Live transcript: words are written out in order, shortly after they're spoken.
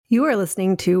You are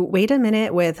listening to Wait a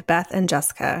Minute with Beth and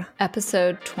Jessica.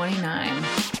 Episode 29.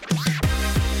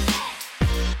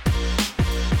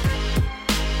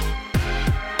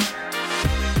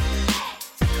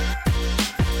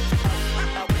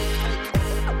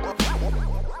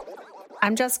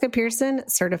 I'm Jessica Pearson,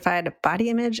 certified body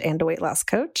image and weight loss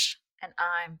coach. And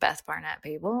I'm Beth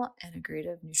Barnett-Babel,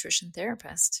 integrative nutrition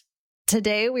therapist.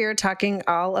 Today we are talking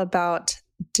all about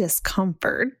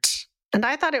discomfort. And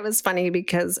I thought it was funny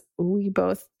because we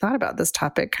both thought about this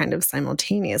topic kind of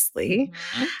simultaneously.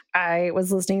 Mm-hmm. I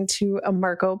was listening to a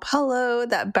Marco Polo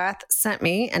that Beth sent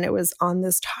me, and it was on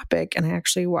this topic. And I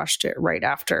actually watched it right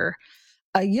after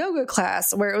a yoga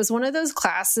class where it was one of those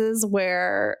classes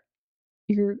where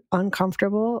you're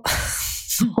uncomfortable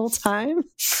the whole time,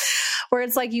 where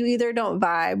it's like you either don't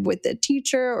vibe with the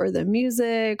teacher or the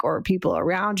music or people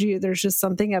around you. There's just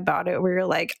something about it where you're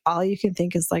like, all you can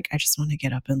think is like, I just want to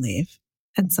get up and leave.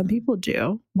 And some people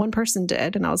do. One person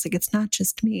did. And I was like, it's not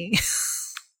just me.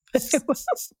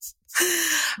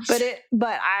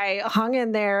 but I hung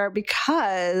in there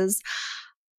because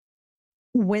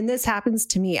when this happens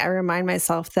to me, I remind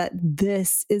myself that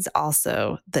this is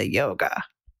also the yoga.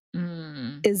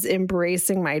 Is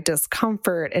embracing my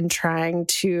discomfort and trying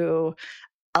to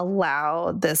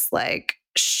allow this like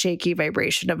shaky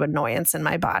vibration of annoyance in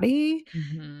my body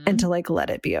and to like let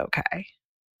it be okay.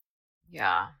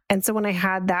 Yeah. And so when I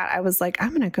had that, I was like,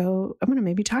 I'm going to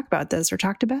maybe talk about this or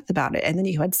talk to Beth about it. And then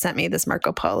you had sent me this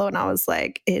Marco Polo and I was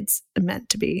like, it's meant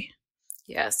to be.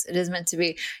 Yes, it is meant to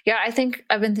be. Yeah. I think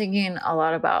I've been thinking a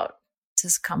lot about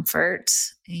discomfort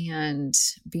and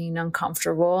being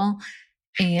uncomfortable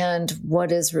and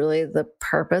what is really the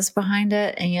purpose behind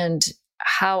it, and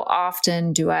how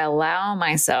often do I allow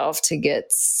myself to get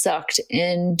sucked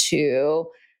into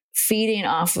feeding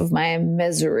off of my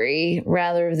misery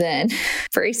rather than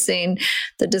embracing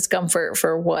the discomfort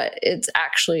for what it's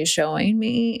actually showing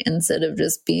me, instead of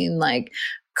just being like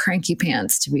cranky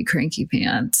pants to be cranky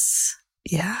pants.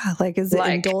 Yeah. Like, is it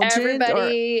like indulgent?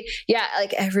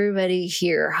 Like everybody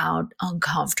hear how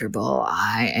uncomfortable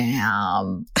I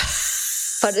am.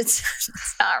 But it's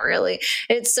not really.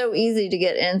 It's so easy to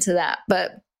get into that.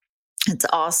 But it's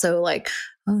also like,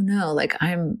 oh no, like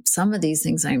some of these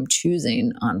things I'm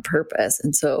choosing on purpose.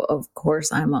 And so of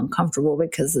course I'm uncomfortable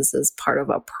because this is part of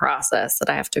a process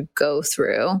that I have to go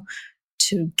through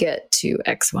to get to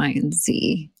X, Y, and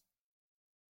Z.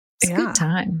 It's a good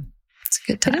time. It's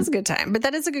a good time. It is a good time. But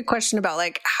that is a good question about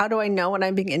like, how do I know when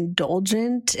I'm being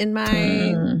indulgent in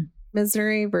my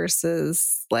misery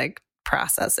versus like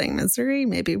processing misery?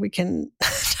 Maybe we can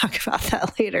talk about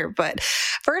that later. But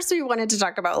first we wanted to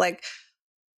talk about like,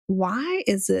 why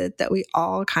is it that we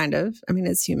all kind of,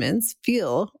 as humans,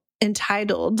 feel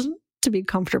entitled to be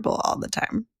comfortable all the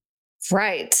time?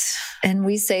 Right. And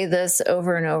we say this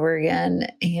over and over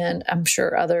again, and I'm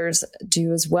sure others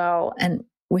do as well. And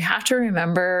we have to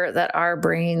remember that our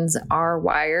brains are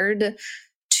wired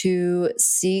to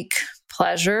seek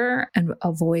pleasure and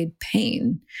avoid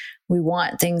pain. We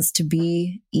want things to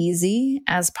be easy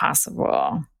as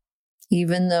possible.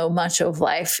 Even though much of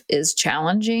life is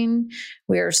challenging,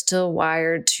 we are still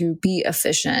wired to be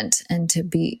efficient and to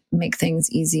make things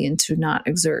easy and to not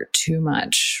exert too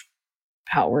much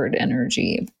outward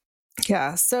energy.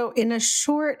 Yeah. So in a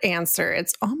short answer,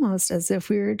 it's almost as if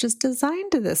we were just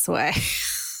designed this way.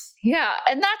 Yeah.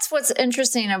 And that's what's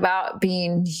interesting about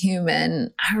being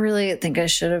human. I really think I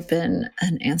should have been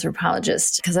an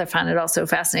anthropologist because I find it all so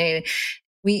fascinating.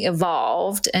 We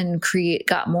evolved and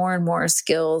got more and more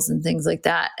skills and things like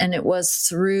that. And it was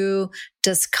through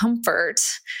discomfort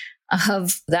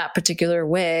of that particular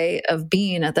way of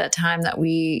being at that time that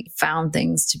we found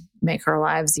things to make our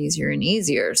lives easier and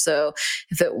easier. So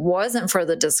if it wasn't for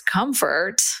the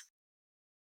discomfort,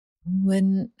 we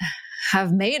wouldn't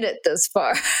have made it this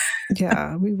far.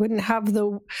 Yeah, we wouldn't have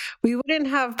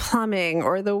plumbing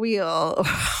or the wheel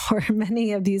or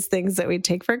many of these things that we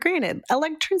take for granted.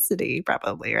 Electricity,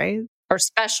 probably, right? Or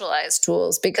specialized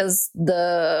tools, because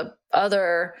the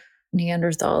other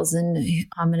Neanderthals and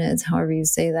hominids, however you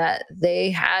say that,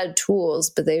 they had tools,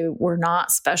 but they were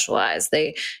not specialized.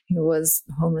 It was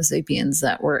Homo sapiens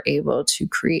that were able to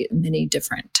create many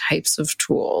different types of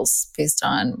tools based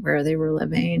on where they were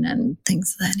living and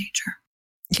things of that nature.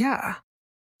 Yeah.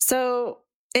 So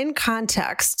in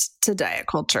context to diet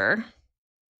culture,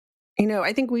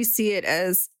 I think we see it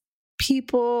as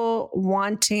people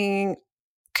wanting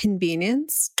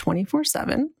convenience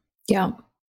 24/7. Yeah.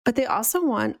 But they also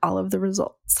want all of the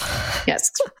results.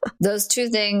 Yes. Those two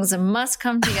things must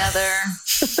come together.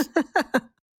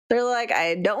 They're like,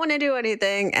 I don't want to do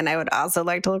anything. And I would also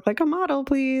like to look like a model,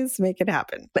 please make it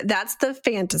happen. But that's the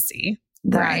fantasy.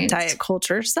 that diet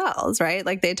culture sells, right?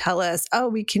 Like they tell us, oh,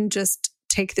 we can just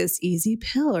take this easy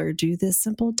pill or do this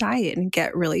simple diet and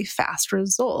get really fast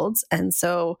results. And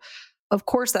so, of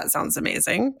course, that sounds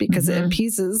amazing because it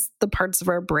appeases the parts of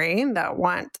our brain that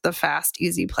want the fast,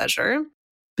 easy pleasure.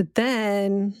 But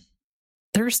then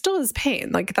there still is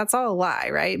pain. Like that's all a lie,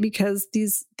 right? Because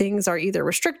these things are either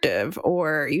restrictive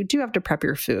or you do have to prep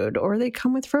your food or they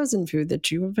come with frozen food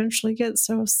that you eventually get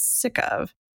so sick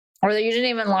of. Or that you didn't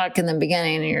even like in the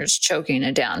beginning and you're just choking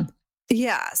it down.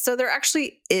 Yeah. So there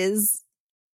actually is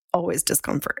always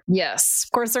discomfort. Yes.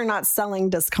 Of course, they're not selling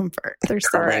discomfort. They're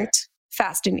selling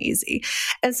fast and easy.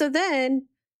 And so then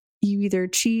you either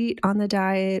cheat on the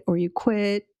diet or you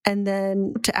quit. And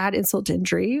then to add insult to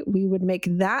injury, we would make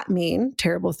that mean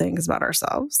terrible things about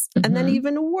ourselves. And then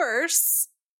even worse,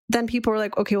 then people are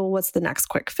like, okay, well, what's the next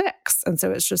quick fix? And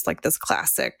so it's just like this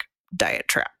classic diet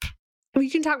trap. We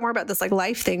can talk more about this like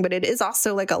life thing, but it is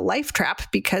also like a life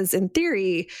trap because in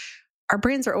theory, our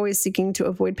brains are always seeking to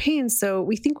avoid pain. So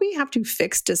we think we have to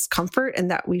fix discomfort and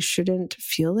that we shouldn't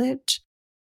feel it.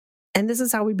 And this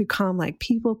is how we become like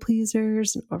people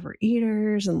pleasers and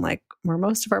overeaters. And like where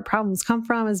most of our problems come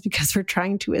from is because we're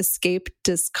trying to escape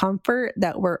discomfort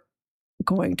that we're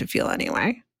going to feel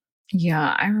anyway.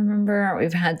 Yeah, I remember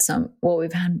we've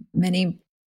had many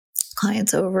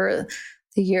clients over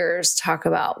the years talk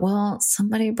about, well,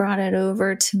 somebody brought it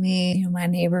over to me, my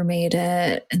neighbor made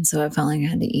it. And so I felt like I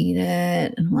had to eat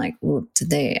it. And I'm like, well, did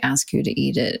they ask you to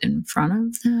eat it in front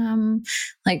of them?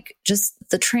 Like just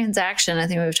the transaction, I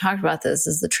think we've talked about this,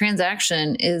 is the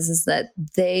transaction is that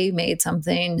they made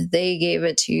something, they gave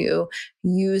it to you,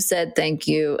 you said thank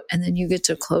you, and then you get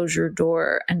to close your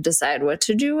door and decide what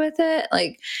to do with it.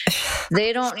 Like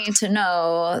they don't need to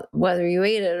know whether you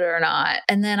ate it or not.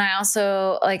 And then I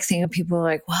also like think of people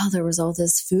like, well, there was all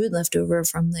this food left over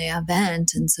from the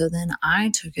event. And so then I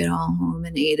took it all home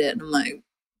and ate it. And I'm like,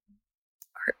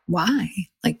 why?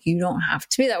 Like, you don't have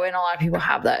to be that way. And a lot of people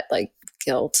have that like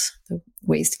guilt, the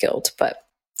waste guilt, but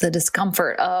the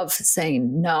discomfort of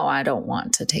saying, no, I don't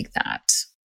want to take that.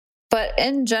 But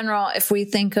in general, if we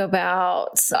think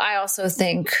about, I also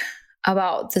think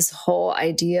about this whole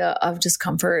idea of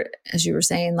discomfort, as you were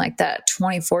saying, like that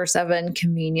 24/7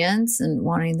 convenience and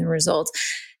wanting the results.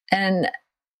 And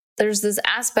there's this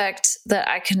aspect that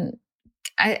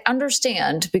I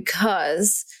understand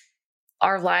because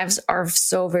our lives are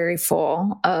so very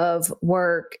full of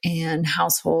work and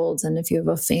households. And if you have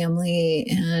a family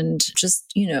and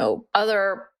just,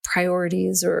 other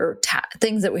priorities or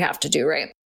things that we have to do,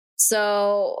 right?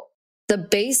 So the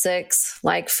basics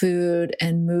like food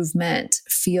and movement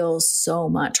feel so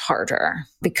much harder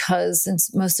because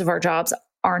since most of our jobs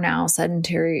are now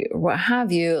sedentary or what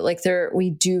have you, like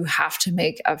we do have to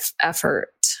make an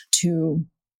effort to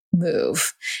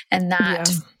move. And that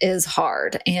is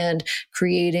hard. And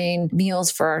creating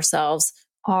meals for ourselves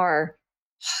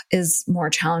is more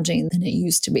challenging than it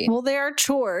used to be. Well, they are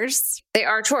chores. They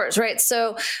are chores, right?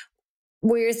 So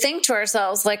we think to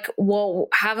ourselves like, well,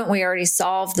 haven't we already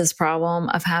solved this problem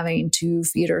of having to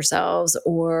feed ourselves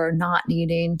or not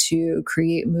needing to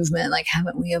create movement? Like,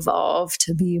 haven't we evolved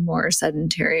to be more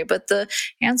sedentary? But the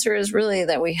answer is really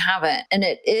that we haven't. And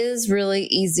it is really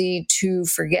easy to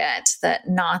forget that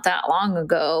not that long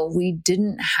ago, we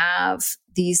didn't have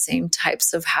these same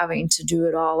types of having to do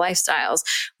it all lifestyles.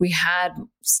 We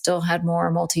still had more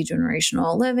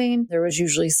multi-generational living. There was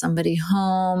usually somebody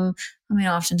home. I mean,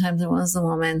 oftentimes it was the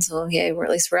woman. So yay, at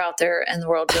least we're out there in the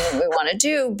world doing what we want to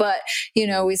do. But,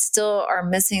 we still are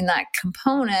missing that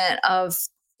component of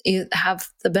you have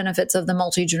the benefits of the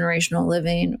multi-generational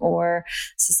living or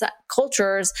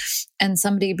cultures and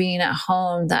somebody being at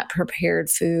home that prepared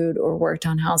food or worked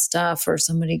on house stuff or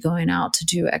somebody going out to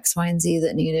do X, Y, and Z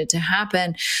that needed to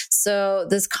happen. So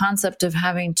this concept of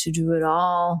having to do it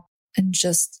all and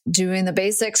just doing the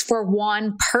basics for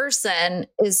one person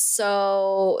is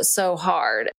so, so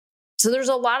hard. So there's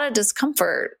a lot of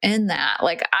discomfort in that.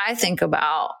 Like I think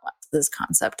about this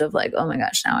concept of like, oh my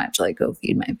gosh, now I have to like go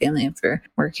feed my family after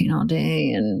working all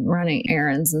day and running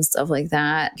errands and stuff like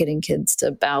that, getting kids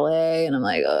to ballet. And I'm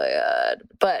like, oh my God.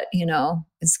 But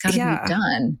it's got to be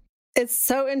done. It's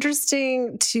so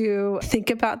interesting to think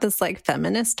about this like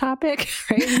feminist topic,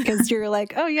 right? Because you're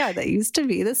like, oh yeah, that used to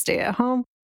be the stay-at-home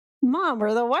mom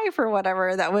or the wife or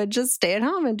whatever that would just stay at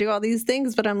home and do all these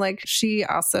things. But I'm like, she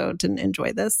also didn't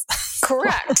enjoy this.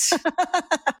 Correct.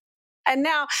 And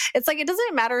now it's like, it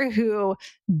doesn't matter who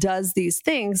does these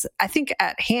things. I think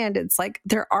at hand, it's like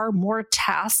there are more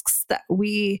tasks that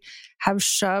we have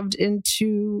shoved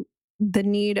into the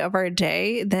need of our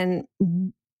day than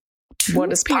two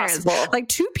what is parents, possible. like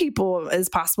 2 people is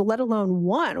possible, let alone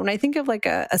 1. When I think of like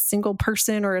a single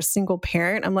person or a single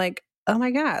parent, I'm like, oh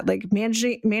my God, like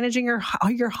managing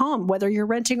your home, whether you're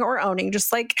renting or owning,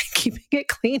 just like keeping it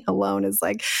clean alone is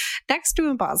like next to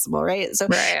impossible, right? So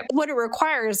what it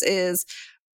requires is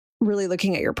really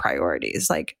looking at your priorities.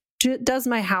 Like, does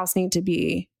my house need to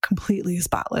be completely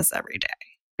spotless every day?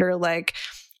 Or like,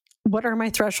 what are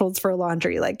my thresholds for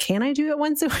laundry? Like, can I do it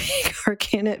once a week or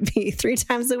can it be 3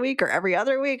 times a week or every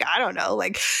other week? I don't know.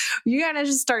 Like, you gotta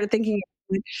just start thinking.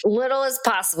 Little is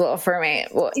possible for me.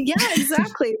 Yeah,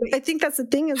 exactly. I think that's the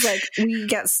thing is like we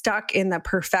get stuck in the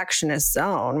perfectionist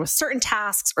zone with certain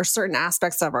tasks or certain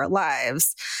aspects of our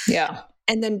lives. Yeah.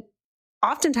 And then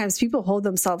oftentimes people hold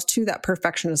themselves to that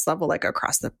perfectionist level, like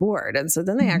across the board. And so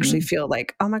then they actually feel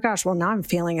like, oh my gosh, well, now I'm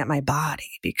failing at my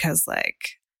body because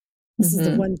like this is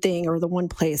the one thing or the one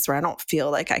place where I don't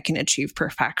feel like I can achieve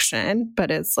perfection. But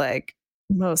it's like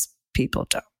most people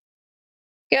don't.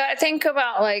 Yeah, I think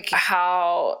about like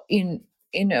how, you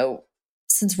know,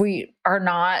 since we are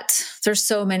not, there's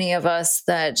so many of us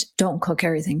that don't cook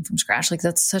everything from scratch. Like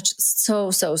that's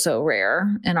so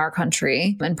rare in our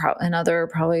country and in other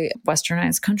probably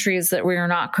westernized countries that we are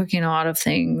not cooking a lot of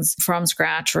things from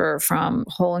scratch or from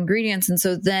whole ingredients. And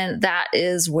so then that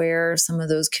is where some of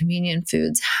those convenient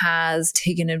foods has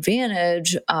taken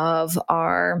advantage of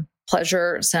our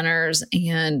pleasure centers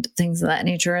and things of that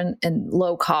nature and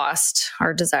low cost,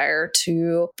 our desire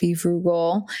to be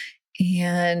frugal.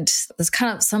 And that's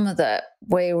kind of some of the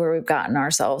way where we've gotten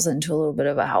ourselves into a little bit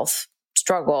of a health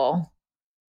struggle.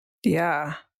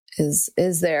 Yeah. Is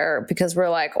there because we're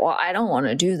like, well, I don't want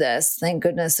to do this. Thank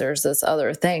goodness there's this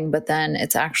other thing. But then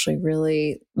it's actually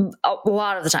really, a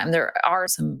lot of the time, there are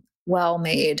some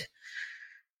well-made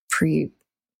pre-made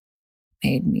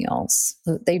meals.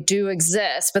 They do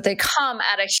exist, but they come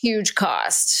at a huge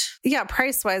cost. Yeah,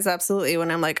 price-wise, absolutely.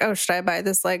 When I'm like, oh, should I buy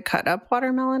this like cut up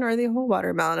watermelon or the whole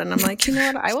watermelon? And I'm like, you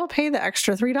know what? I will pay the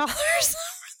extra $3 for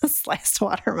the sliced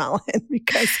watermelon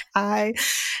because I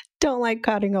don't like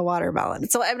cutting a watermelon.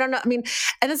 So I don't know. I mean,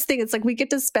 and that's the thing. It's like we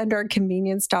get to spend our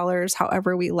convenience dollars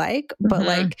however we like, but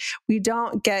like we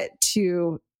don't get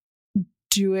to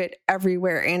do it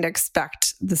everywhere and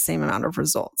expect the same amount of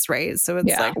results, right? So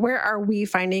it's like, where are we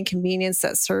finding convenience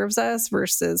that serves us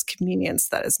versus convenience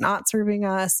that is not serving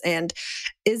us? And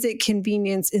is it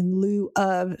convenience in lieu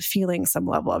of feeling some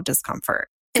level of discomfort?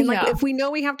 And like, if we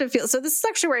know we have to feel, so this is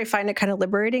actually where I find it kind of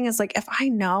liberating is like, if I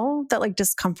know that like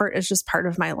discomfort is just part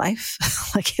of my life,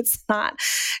 like it's not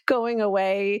going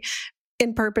away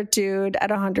in perpetuity at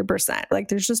 100%, like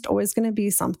there's just always going to be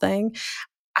something.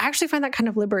 I actually find that kind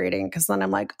of liberating because then I'm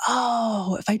like,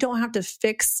 oh, if I don't have to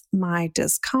fix my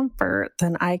discomfort,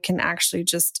 then I can actually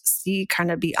just see kind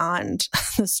of beyond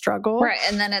the struggle. Right.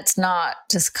 And then it's not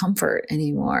discomfort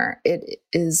anymore. It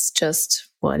is just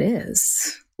what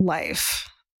is. Life.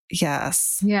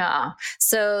 Yes. Yeah.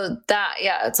 So that,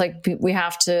 it's like we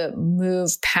have to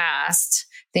move past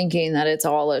thinking that it's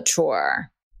all a chore.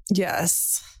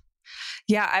 Yes.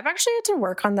 Yeah. I've actually had to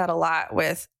work on that a lot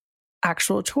with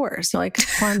actual chores, like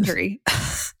laundry.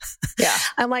 Yeah.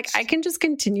 I'm like, I can just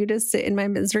continue to sit in my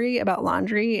misery about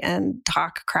laundry and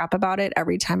talk crap about it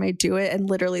every time I do it. And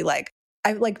literally like,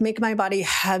 I like make my body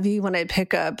heavy when I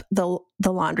pick up the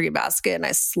laundry basket and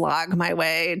I slog my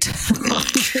way to the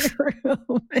laundry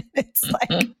room. It's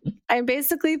like, I'm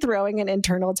basically throwing an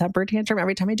internal temper tantrum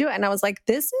every time I do it. And I was like,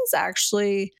 this is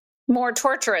actually more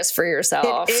torturous for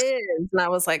yourself. It is. And I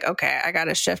was like, okay, I got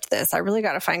to shift this. I really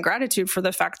got to find gratitude for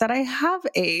the fact that I have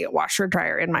a washer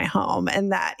dryer in my home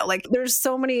and that like there's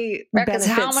so many benefits.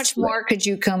 How much more could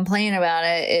you complain about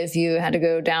it if you had to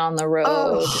go down the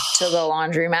road to the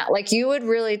laundromat? Like you would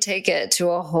really take it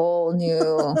to a whole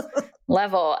new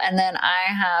level. And then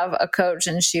I have a coach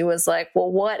and she was like,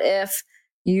 well, what if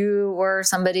you were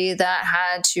somebody that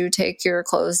had to take your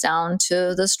clothes down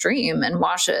to the stream and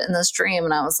wash it in the stream?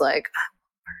 And I was like, I'm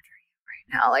murdering you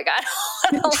right now. Like,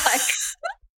 I don't like,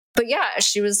 but yeah,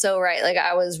 she was so right. Like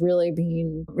I was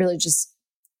really just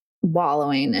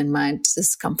wallowing in my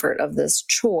discomfort of this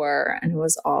chore. And it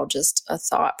was all just a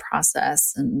thought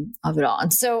process and of it all.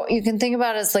 And so you can think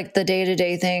about it as like the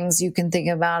day-to-day things. You can think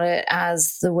about it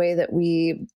as the way that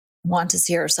we want to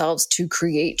see ourselves to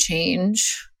create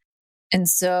change. And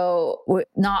so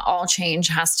not all change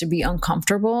has to be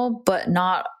uncomfortable, but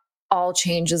not all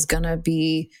change is going to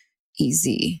be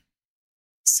easy.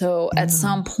 So at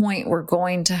some point, we're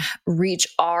going to reach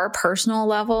our personal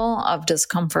level of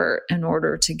discomfort in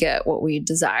order to get what we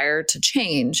desire to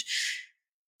change.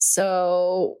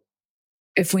 So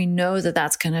if we know that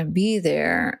that's going to be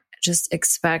there, just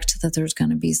expect that there's going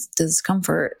to be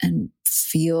discomfort and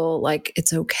feel like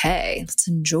it's okay. Let's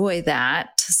enjoy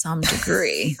that to some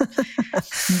degree.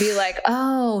 Be like,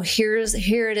 oh, here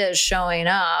it is showing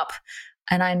up.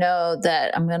 And I know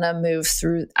that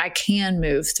I can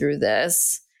move through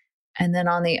this. And then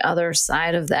on the other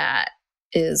side of that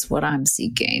is what I'm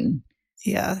seeking.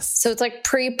 Yes. So it's like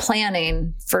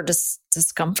pre-planning for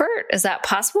discomfort. Is that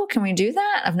possible? Can we do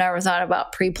that? I've never thought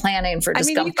about pre-planning for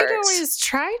discomfort. You could always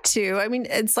try to.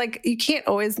 It's like you can't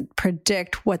always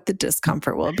predict what the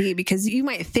discomfort will be, because you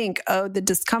might think, oh, the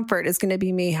discomfort is going to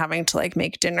be me having to like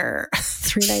make dinner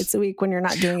 3 nights a week when you're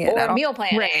not doing it. Or meal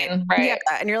planning. Right. Yeah.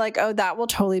 And you're like, oh, that will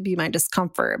totally be my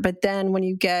discomfort. But then when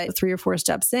you get 3 or 4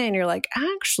 steps in, you're like,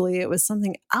 actually, it was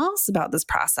something else about this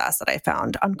process that I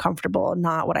found uncomfortable,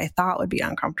 not what I thought would be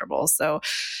uncomfortable. So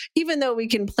even though we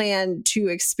can plan to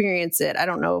experience it, I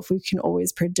don't know if we can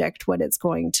always predict what it's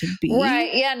going to be.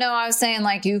 Right. Yeah. No, I was saying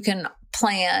like you can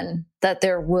plan that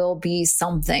there will be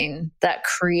something that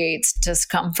creates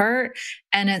discomfort,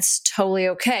 and it's totally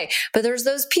okay. But there's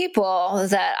those people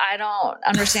that I don't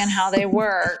understand how they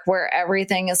work, where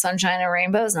everything is sunshine and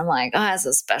rainbows. And I'm like, oh, as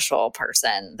a special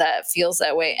person that feels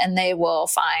that way. And they will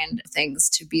find things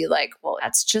to be like, well,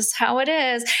 that's just how it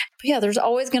is. But yeah, there's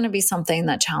always going to be something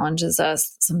that challenges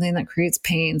us, something that creates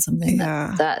pain, something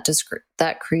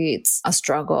that creates a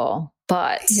struggle.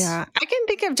 But yeah, I can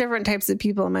think of different types of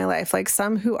people in my life, like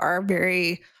some who are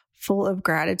very full of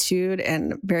gratitude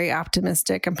and very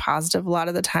optimistic and positive a lot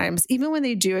of the times. Even when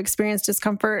they do experience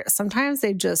discomfort, sometimes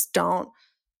they just don't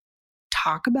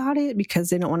talk about it because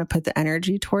they don't want to put the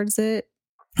energy towards it.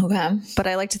 Okay. But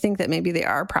I like to think that maybe they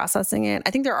are processing it.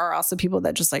 I think there are also people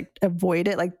that just like avoid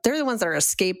it. Like they're the ones that are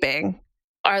escaping.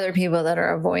 Are there people that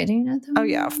are avoiding it? Oh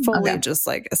yeah. Fully just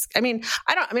like,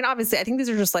 obviously I think these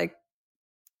are just like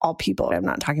all people. I'm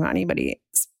not talking about anybody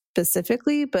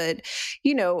specifically, but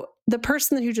the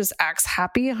person who just acts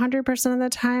happy 100% of the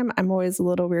time, I'm always a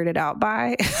little weirded out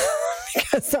by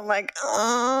because I'm like,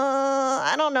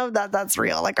 I don't know if that's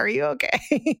real. Like, are you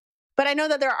okay? But I know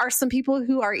that there are some people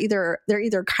who are either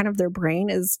kind of their brain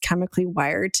is chemically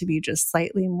wired to be just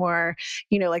slightly more,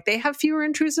 like they have fewer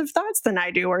intrusive thoughts than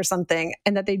I do or something,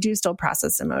 and that they do still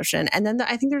process emotion. And then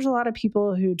I think there's a lot of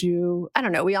people who do, I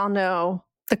don't know, we all know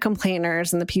the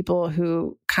complainers and the people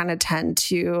who kind of tend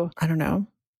to, I don't know,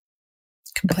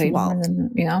 complain. Well, I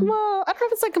don't know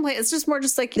if it's like complain. It's just more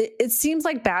just like, it seems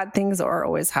like bad things are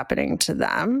always happening to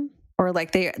them, or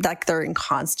like they're in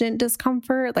constant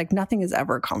discomfort. Like nothing is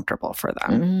ever comfortable for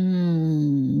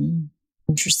them.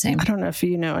 Interesting. I don't know if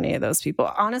you know any of those people.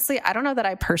 Honestly, I don't know that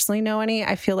I personally know any.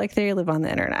 I feel like they live on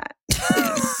the internet.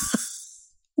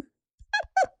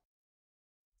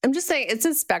 I'm just saying it's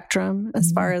a spectrum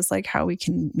as far as like how we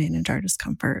can manage our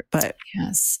discomfort. But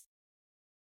yes.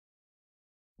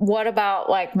 What about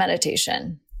like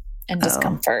meditation and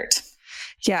discomfort?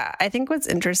 Yeah, I think what's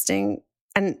interesting,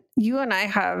 and you and I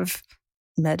have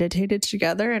meditated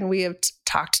together and we have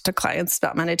talked to clients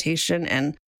about meditation.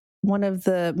 And one of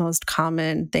the most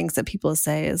common things that people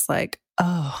say is like,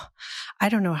 oh, I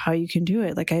don't know how you can do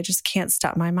it. Like, I just can't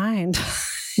stop my mind.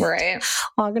 Right.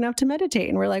 long enough to meditate.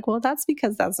 And we're like, well, that's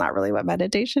because that's not really what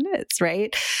meditation is,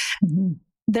 right? Mm-hmm.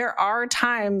 There are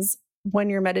times when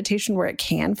your meditation where it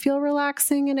can feel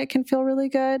relaxing and it can feel really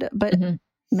good, but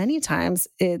many times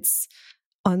it's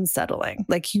unsettling.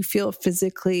 Like you feel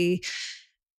physically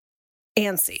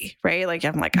antsy, right? Like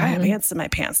I'm like, I have ants in my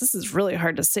pants. This is really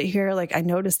hard to sit here. Like I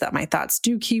notice that my thoughts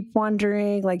do keep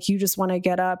wandering. Like you just want to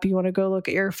get up, you want to go look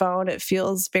at your phone. It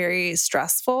feels very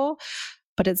stressful.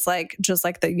 But it's like, just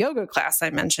like the yoga class I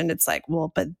mentioned, it's like,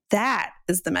 well, but that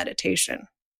is the meditation.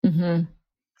 Mm-hmm. And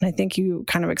I think you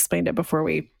kind of explained it before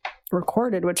we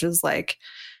recorded, which is like,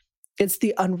 it's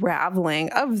the unraveling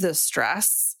of the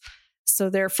stress. So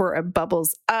therefore it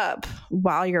bubbles up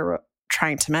while you're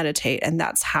trying to meditate. And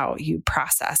that's how you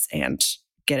process and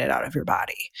get it out of your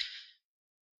body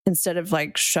instead of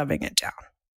like shoving it down.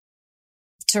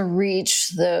 To reach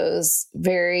those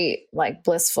very like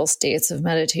blissful states of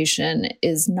meditation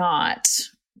is not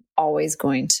always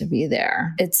going to be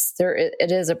there. It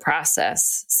is a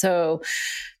process. So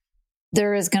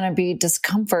there is going to be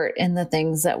discomfort in the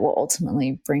things that will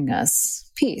ultimately bring us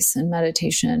peace. And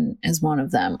meditation is one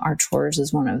of them. Our chores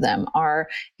is one of them. Our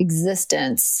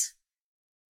existence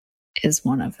is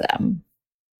one of them.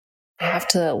 We have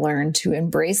to learn to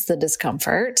embrace the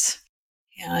discomfort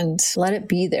and let it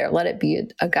be there. Let it be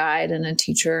a guide and a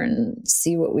teacher and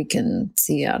see what we can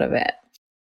see out of it.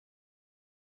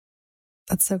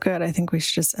 That's so good. I think we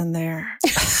should just end there.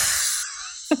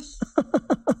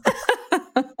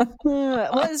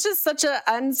 Well, it's just such an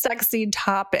unsexy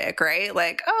topic, right?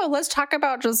 Like, oh, let's talk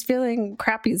about just feeling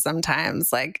crappy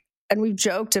sometimes. Like, and we've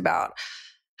joked about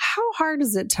how hard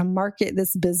is it to market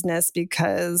this business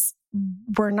because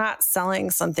we're not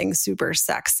selling something super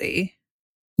sexy.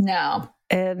 No.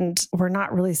 And we're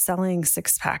not really selling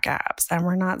 6-pack abs, and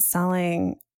we're not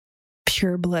selling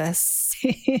pure bliss.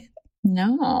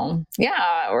 No.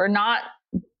 Yeah. We're not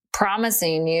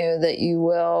promising you that you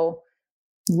will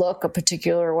look a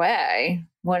particular way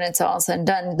when it's all said and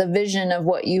done. The vision of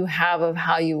what you have of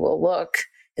how you will look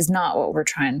is not what we're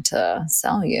trying to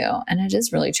sell you. And it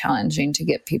is really challenging to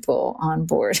get people on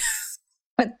board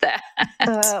with that.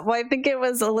 Well, I think it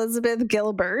was Elizabeth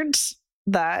Gilbert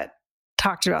that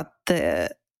talked about the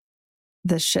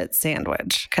shit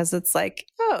sandwich, because it's like,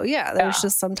 oh yeah, there's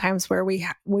just sometimes where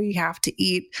we have to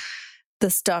eat the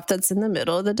stuff that's in the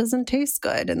middle that doesn't taste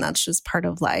good, and that's just part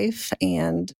of life,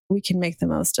 and we can make the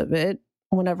most of it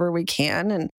whenever we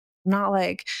can, and not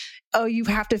like, oh, you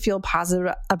have to feel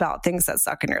positive about things that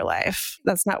suck in your life.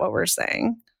 That's not what we're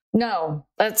saying. No,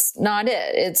 that's not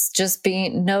it. It's just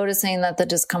noticing that the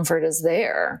discomfort is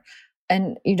there.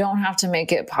 And you don't have to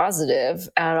make it positive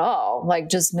at all. Like,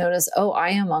 just notice, oh, I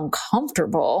am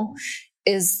uncomfortable.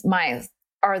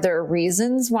 Are there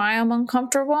reasons why I'm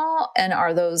uncomfortable? And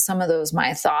are some of those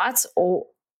my thoughts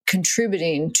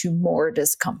contributing to more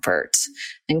discomfort?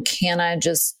 And can I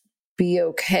just be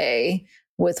okay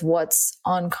with what's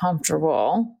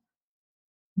uncomfortable,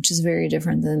 which is very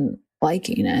different than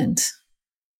liking it?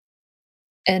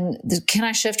 And can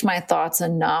I shift my thoughts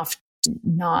enough to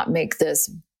not make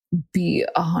this be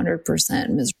 100%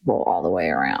 miserable all the way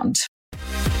around?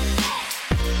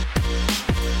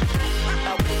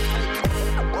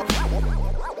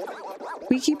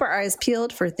 We keep our eyes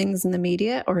peeled for things in the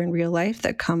media or in real life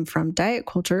that come from diet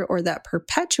culture or that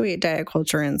perpetuate diet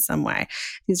culture in some way.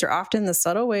 These are often the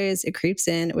subtle ways it creeps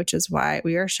in, which is why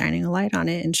we are shining a light on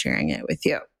it and sharing it with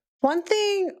you. One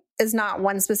thing is not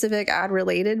one specific ad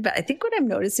related, but I think what I'm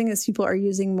noticing is people are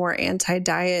using more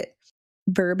anti-diet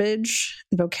verbiage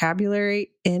and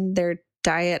vocabulary in their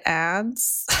diet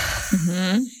ads.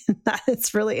 Mm-hmm.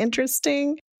 That's really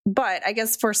interesting. But I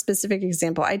guess for a specific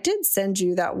example, I did send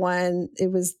you that one.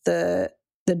 It was the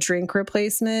drink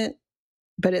replacement,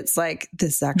 but it's like,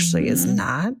 this actually is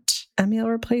not a meal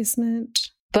replacement.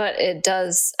 But it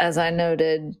does, as I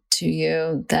noted to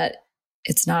you, that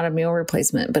it's not a meal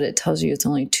replacement, but it tells you it's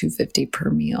only $2.50 per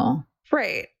meal.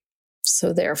 Right.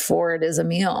 So therefore it is a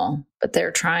meal, but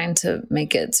they're trying to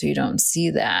make it so you don't see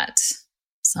that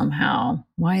somehow.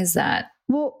 Why is that?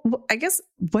 Well, I guess,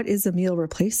 what is a meal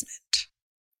replacement?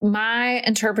 My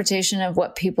interpretation of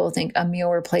what people think a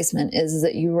meal replacement is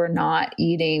that you are not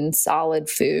eating solid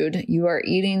food. You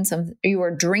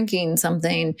are drinking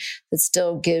something that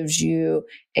still gives you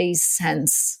a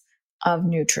sense of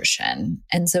nutrition.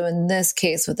 And so in this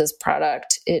case with this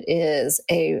product, it is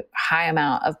a high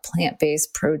amount of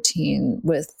plant-based protein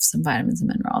with some vitamins and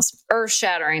minerals,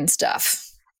 earth-shattering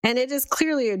stuff. And it is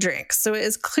clearly a drink. So it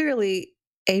is clearly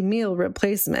a meal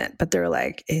replacement, but they're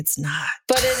like, it's not.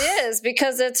 But it is,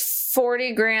 because it's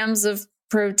 40 grams of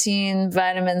protein,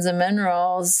 vitamins, and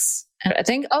minerals. And I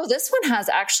think, this one has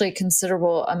actually a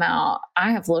considerable amount.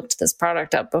 I have looked this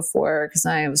product up before because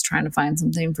I was trying to find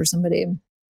something for somebody.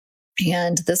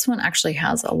 And this one actually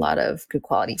has a lot of good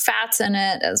quality fats in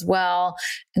it as well.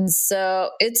 And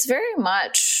so it's very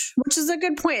much... Which is a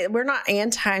good point. We're not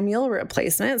anti-meal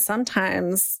replacement.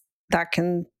 Sometimes that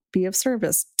can be of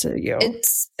service to you.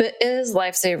 It is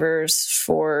lifesavers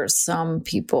for some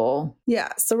people. Yeah.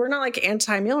 So we're not like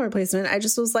anti-meal replacement. I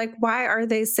just was like, why are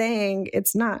they saying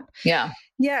it's not? Yeah.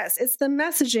 Yes. It's the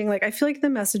messaging. Like, I feel like the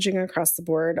messaging across the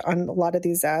board on a lot of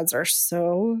these ads are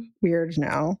so weird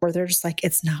now, where they're just like,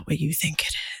 it's not what you think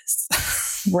it is.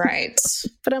 Right.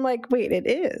 But I'm like, wait, it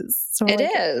is. So it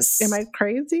is. Am I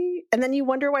crazy? And then you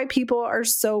wonder why people are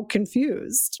so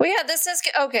confused. Well, yeah, this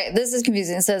is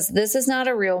confusing. It says, this is not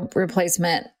a real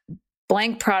replacement.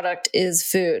 Blank product is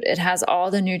food. It has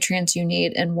all the nutrients you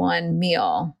need in one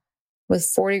meal with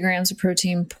 40 grams of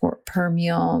protein per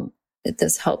meal.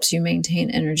 This helps you maintain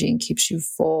energy and keeps you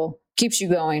full, keeps you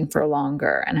going for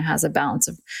longer. And it has a balance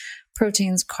of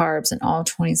proteins, carbs, and all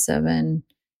 27.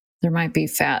 There might be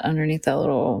fat underneath that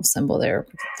little symbol there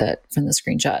that from the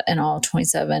screenshot, and all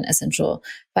 27 essential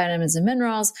vitamins and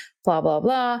minerals, blah, blah,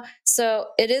 blah. So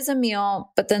it is a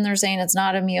meal, but then they're saying it's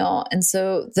not a meal. And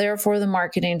so therefore the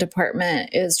marketing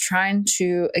department is trying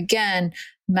to, again,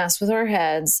 mess with our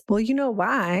heads. Well, you know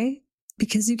why?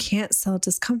 Because you can't sell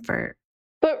discomfort.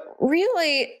 But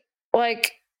really,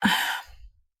 like,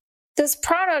 this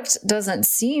product doesn't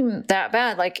seem that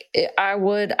bad. Like, I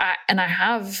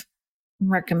have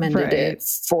recommended it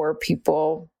for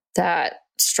people that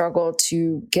struggle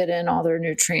to get in all their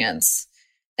nutrients.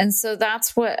 And so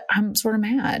that's what I'm sort of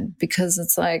mad, because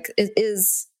it's like, it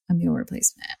is a meal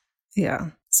replacement. Yeah.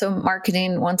 So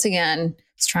marketing, once again,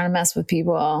 is trying to mess with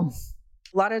people.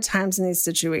 A lot of times in these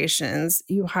situations,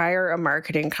 you hire a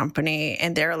marketing company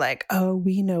and they're like, oh,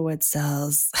 we know what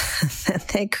sells. And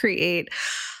they create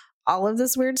all of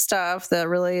this weird stuff that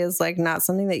really is like not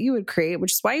something that you would create,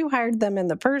 which is why you hired them in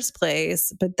the first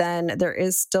place. But then there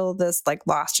is still this like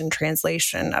lost in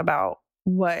translation about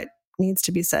what needs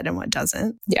to be said and what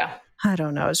doesn't. Yeah. I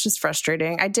don't know. It's just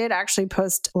frustrating. I did actually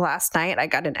post last night. I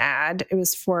got an ad. It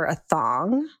was for a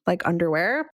thong, like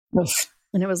underwear. Oof.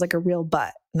 And it was like a real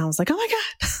butt. And I was like, oh my God,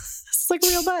 this is like a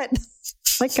real butt.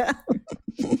 Like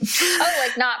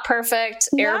like not perfect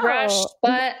airbrushed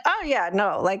butt. Oh yeah,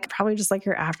 no, like probably just like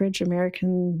your average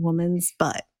American woman's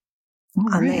butt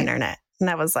on the internet. And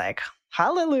I was like,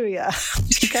 hallelujah,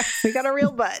 we got a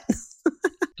real butt.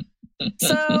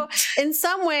 So in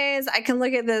some ways I can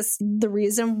look at this, the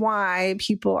reason why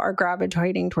people are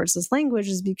gravitating towards this language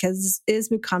is because it is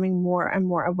becoming more and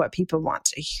more of what people want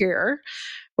to hear,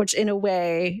 which in a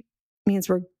way means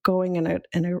we're going in a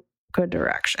good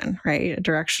direction, right? A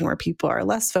direction where people are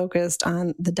less focused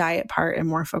on the diet part and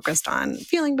more focused on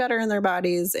feeling better in their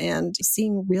bodies and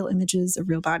seeing real images of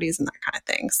real bodies and that kind of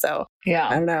thing. So yeah,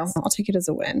 I don't know. I'll take it as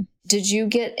a win. Did you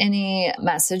get any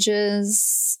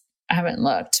messages? I haven't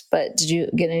looked, but did you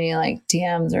get any like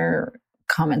DMs or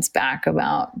comments back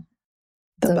about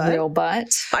the real butt?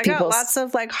 I got lots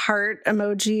of like heart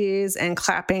emojis and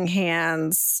clapping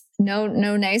hands. No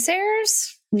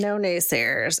naysayers? No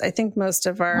naysayers. I think most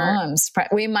of our... I'm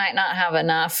surprised. We might not have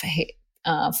enough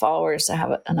followers to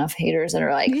have enough haters that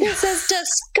are like, this is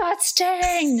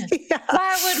disgusting. Yeah.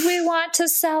 Why would we want to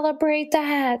celebrate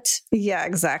that? Yeah,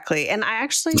 exactly. And I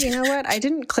actually, you know what? I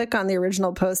didn't click on the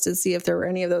original post to see if there were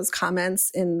any of those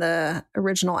comments in the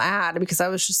original ad because I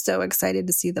was just so excited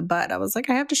to see the butt. I was like,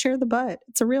 I have to share the butt.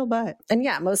 It's a real butt. And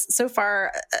yeah, as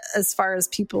far as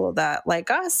people that like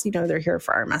us, you know, they're here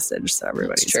for our message. So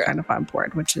everybody's kind of on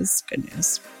board, which is good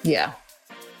news. Yeah.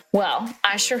 Well,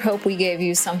 I sure hope we gave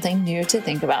you something new to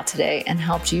think about today and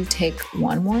helped you take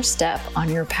one more step on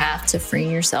your path to freeing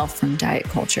yourself from diet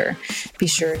culture. Be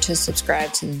sure to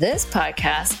subscribe to this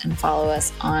podcast and follow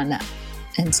us on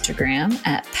Instagram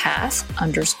at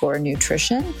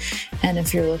path_nutrition. And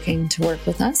if you're looking to work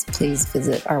with us, please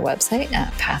visit our website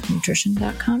at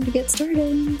pathnutrition.com to get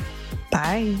started.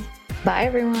 Bye. Bye,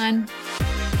 everyone.